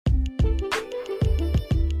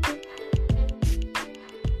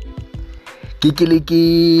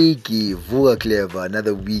Kiki, Vuga Clever,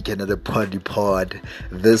 another week, another party pod.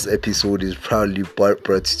 This episode is proudly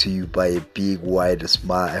brought to you by a big wide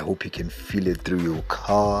smile. I hope you can feel it through your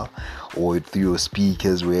car or through your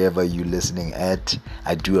speakers, wherever you're listening at.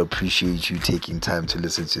 I do appreciate you taking time to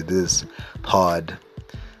listen to this pod.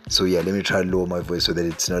 So yeah, let me try to lower my voice so that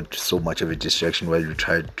it's not so much of a distraction while you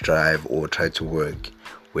try to drive or try to work,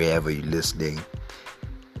 wherever you're listening.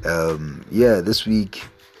 This week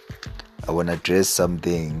I want to address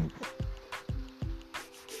something.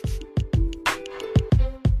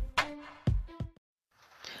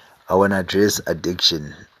 I want to address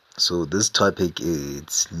addiction. So this topic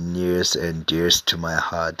is nearest and dearest to my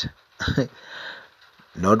heart.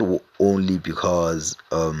 Not only because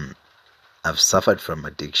I've suffered from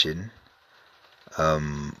addiction.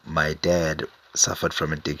 My dad suffered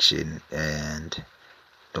from addiction, and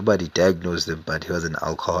nobody diagnosed him, but he was an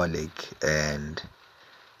alcoholic, and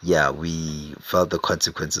we felt the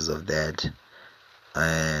consequences of that.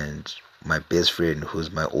 And my best friend, who's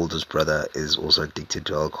my oldest brother, is also addicted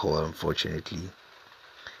to alcohol, unfortunately.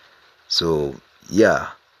 So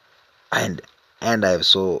and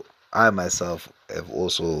I myself have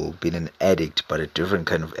also been an addict, but a different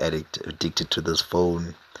kind of addict, addicted to this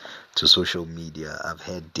phone, to social media. I've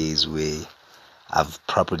had days where I've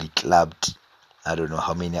properly clubbed, I don't know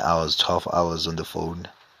how many hours, 12 hours on the phone,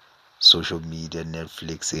 social media,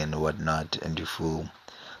 Netflix and whatnot, and you feel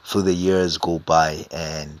the years go by,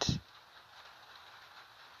 and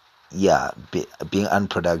being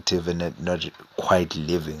unproductive and not quite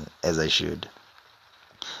living as I should.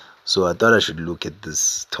 So I thought I should look at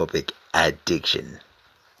this topic, addiction.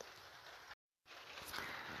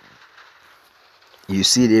 You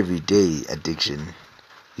see it every day, addiction.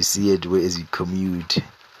 You see it as you commute,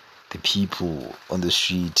 the people on the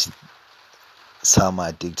street. Some are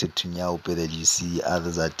addicted to nyaupe that you see,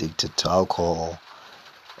 others are addicted to alcohol.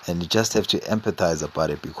 And you just have to empathize about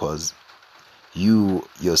it, because you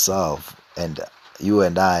yourself and you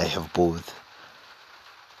and I have both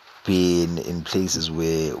been in places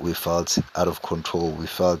where we felt out of control. We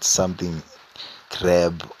felt something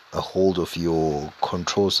grab a hold of your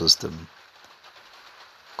control system,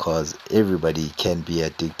 because everybody can be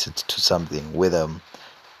addicted to something, whether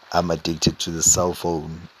I'm addicted to the cell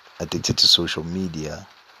phone, addicted to social media,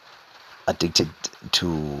 addicted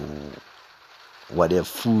to whatever,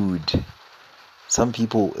 food. Some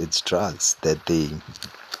people, it's drugs that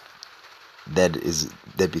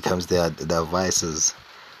becomes their vices.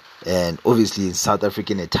 And obviously in South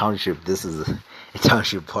Africa, in a township, this is a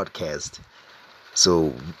township podcast,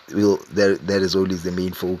 so that is always the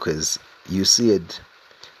main focus. You see it,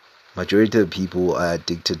 majority of people are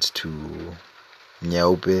addicted to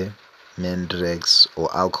nyaupe, mendrex,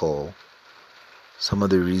 or alcohol. Some of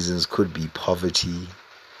the reasons could be poverty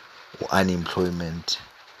or unemployment,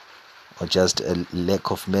 or just a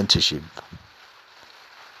lack of mentorship,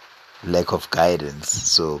 lack of guidance.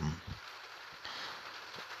 So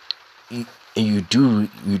you do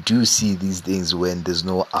see these things when there's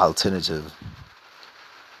no alternative.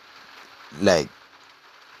 Like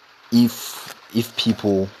if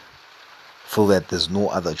people feel that there's no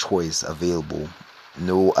other choice available,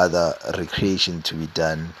 no other recreation to be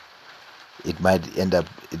done, people might end up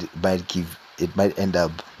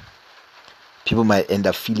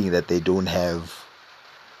feeling that they don't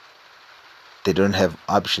have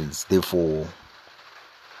options. Therefore,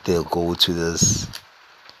 they'll go to this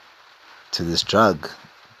drug,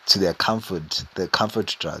 to their comfort, the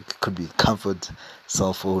comfort drug. Could be comfort,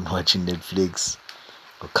 cell phone, watching Netflix,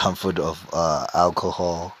 or comfort of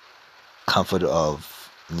alcohol, comfort of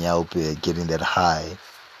nyaupe, getting that high.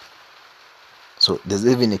 So there's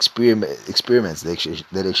even experiments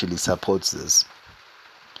that actually supports this.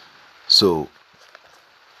 So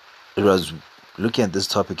it was, looking at this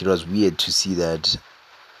topic, it was weird to see that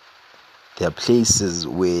there are places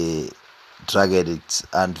where drug addicts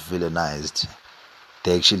aren't villainized.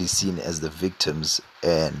 They're actually seen as the victims,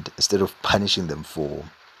 and instead of punishing them for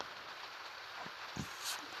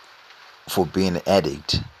being an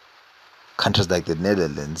addict, countries like the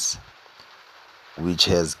Netherlands, which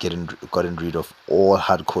has gotten rid of all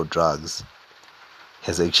hardcore drugs,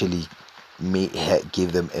 has actually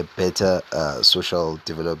give them a better social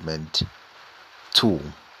development tool,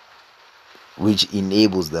 which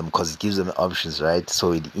enables them, because it gives them options, right?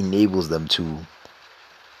 So it enables them to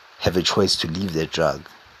have a choice to leave their drug.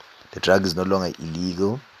 The drug is no longer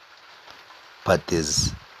illegal, but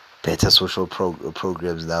there's better social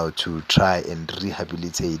programs now to try and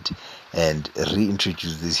rehabilitate and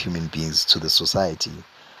reintroduce these human beings to the society.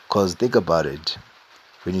 Because think about it,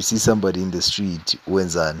 when you see somebody in the street,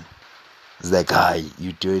 wenzan, it's like, hi,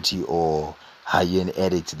 you dirty, or Are you an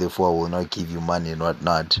addict? Therefore, I will not give you money and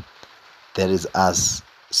whatnot. That is us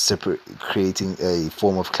creating a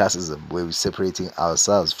form of classism where we're separating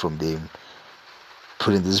ourselves from them,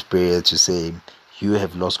 putting this barrier to say you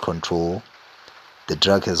have lost control. The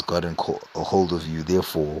drug has gotten a hold of you.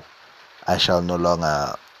 Therefore, I shall no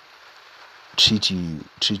longer treat you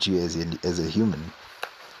as a human.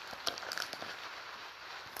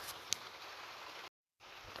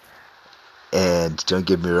 And don't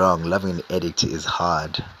get me wrong, loving an addict is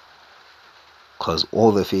hard, because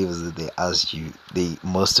all the favors that they ask you,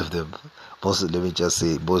 most of the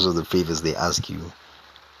favors they ask you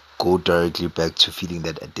go directly back to feeding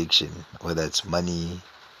that addiction, whether it's money,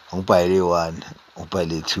 umpire one,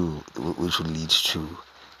 umpire two, which will lead to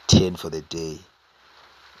 10 for the day.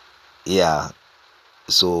 Yeah,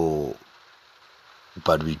 so,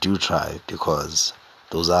 but we do try, because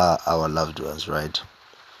those are our loved ones, right?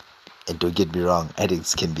 And don't get me wrong,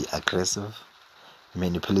 addicts can be aggressive,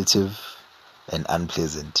 manipulative, and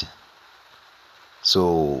unpleasant.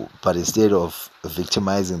 So, but instead of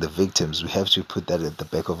victimizing the victims, we have to put that at the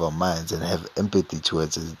back of our minds and have empathy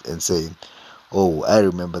towards it and say, oh, I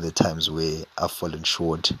remember the times where I've fallen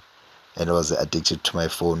short and I was addicted to my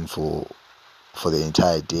phone for the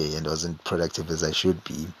entire day and wasn't productive as I should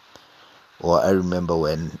be. Or I remember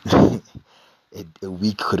when a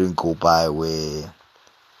week couldn't go by where,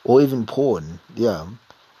 or even porn, yeah,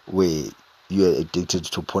 where you're addicted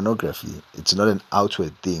to pornography. It's not an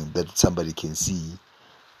outward thing that somebody can see.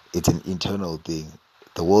 It's an internal thing.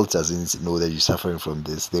 The world doesn't know that you're suffering from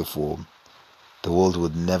this. Therefore, the world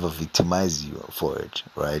would never victimize you for it,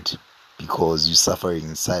 right? Because you're suffering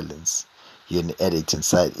in silence. You're an addict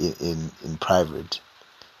inside in private.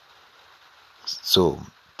 So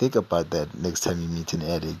think about that next time you meet an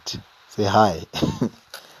addict. Say hi.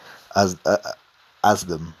 ask, ask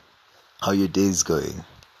them how your day is going.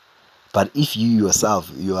 But if you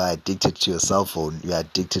yourself, you are addicted to your cell phone, you are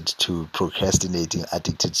addicted to procrastinating,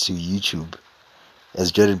 addicted to YouTube,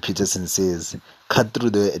 as Jordan Peterson says, cut through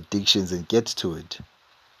the addictions and get to it.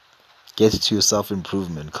 Get to your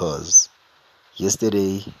self-improvement, because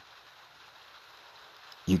yesterday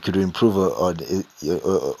you could improve on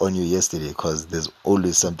your yesterday, because there's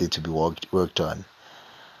always something to be worked on.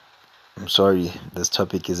 I'm sorry, this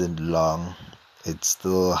topic isn't long. It's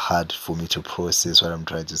still hard for me to process what I'm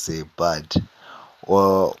trying to say, but,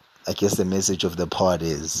 well, I guess the message of the pod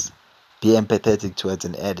is be empathetic towards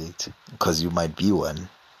an addict, because you might be one.